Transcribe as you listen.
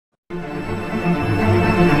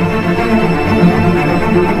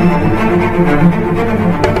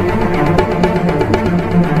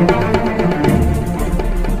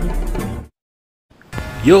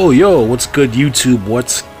Yo, what's good YouTube?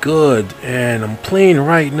 What's good? And I'm playing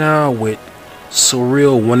right now with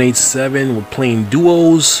Surreal187. We're playing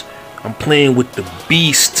duos. I'm playing with the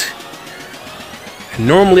Beast. And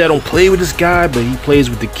normally I don't play with this guy, but he plays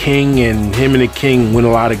with the King, and him and the King win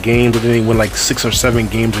a lot of games. I think they win like 6 or 7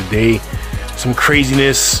 games a day. Some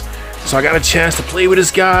craziness. So I got a chance to play with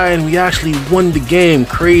this guy, and we actually won the game.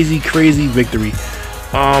 Crazy victory.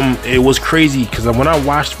 It was crazy because when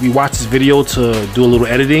we watched this video to do a little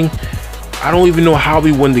editing, I don't even know how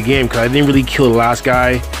we won the game because I didn't really kill the last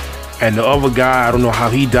guy, and the other guy, I don't know how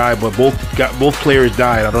he died, but both players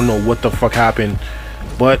died. I don't know what the fuck happened,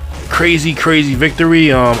 but crazy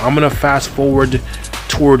victory. I'm gonna fast forward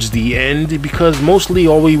towards the end because mostly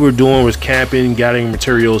all we were doing was camping, gathering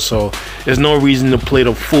materials, so there's no reason to play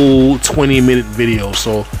the full 20-minute video,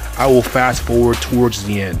 so I will fast forward towards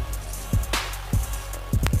the end.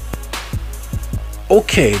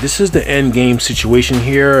 Okay, this is the end game situation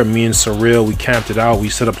here. Me and Surreal, we camped it out, we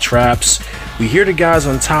set up traps, we hear the guys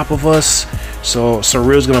on top of us, so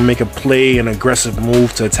Surreal's gonna make a play, an aggressive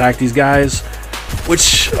move to attack these guys,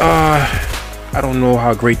 which I don't know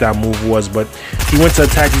how great that move was, but he went to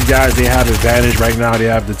attack these guys. They have advantage right now, they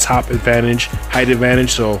have the top advantage, height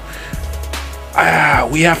advantage, so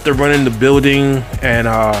we have to run in the building, and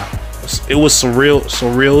it was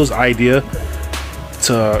Surreal's idea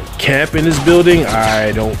to camp in this building.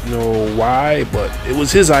 I don't know why, but it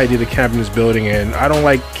was his idea to camp in this building, and I don't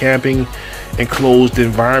like camping in closed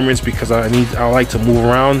environments because I like to move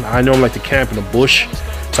around. I normally like to camp in the bush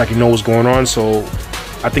so I can know what's going on, so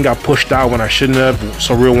I think I pushed out when I shouldn't have.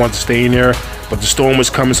 Surreal wanted to stay in there, but the storm was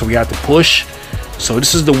coming, so we had to push. So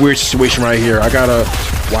this is the weird situation right here. I gotta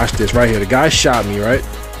watch this right here. The guy shot me, right?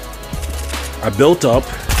 I built up.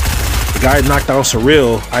 The guy knocked out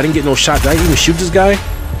Surreal. I didn't get no shot. Did I even shoot this guy?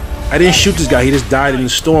 I didn't shoot this guy. He just died in the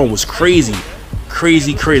storm. It was crazy.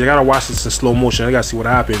 Crazy. I gotta watch this in slow motion. I gotta see what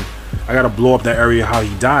happened. I gotta blow up that area how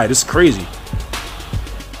he died. This is crazy.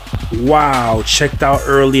 Wow. Checked out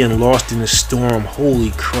early and lost in the storm.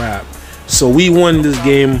 Holy crap. So we won this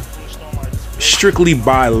game strictly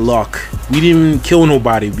by luck. We didn't even kill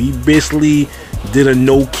nobody. We basically did a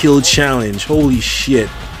no-kill challenge. Holy shit.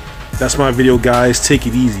 That's my video, guys. Take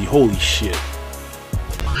it easy. Holy shit.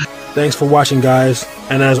 Thanks for watching, guys.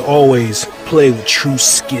 And as always, play with true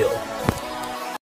skill.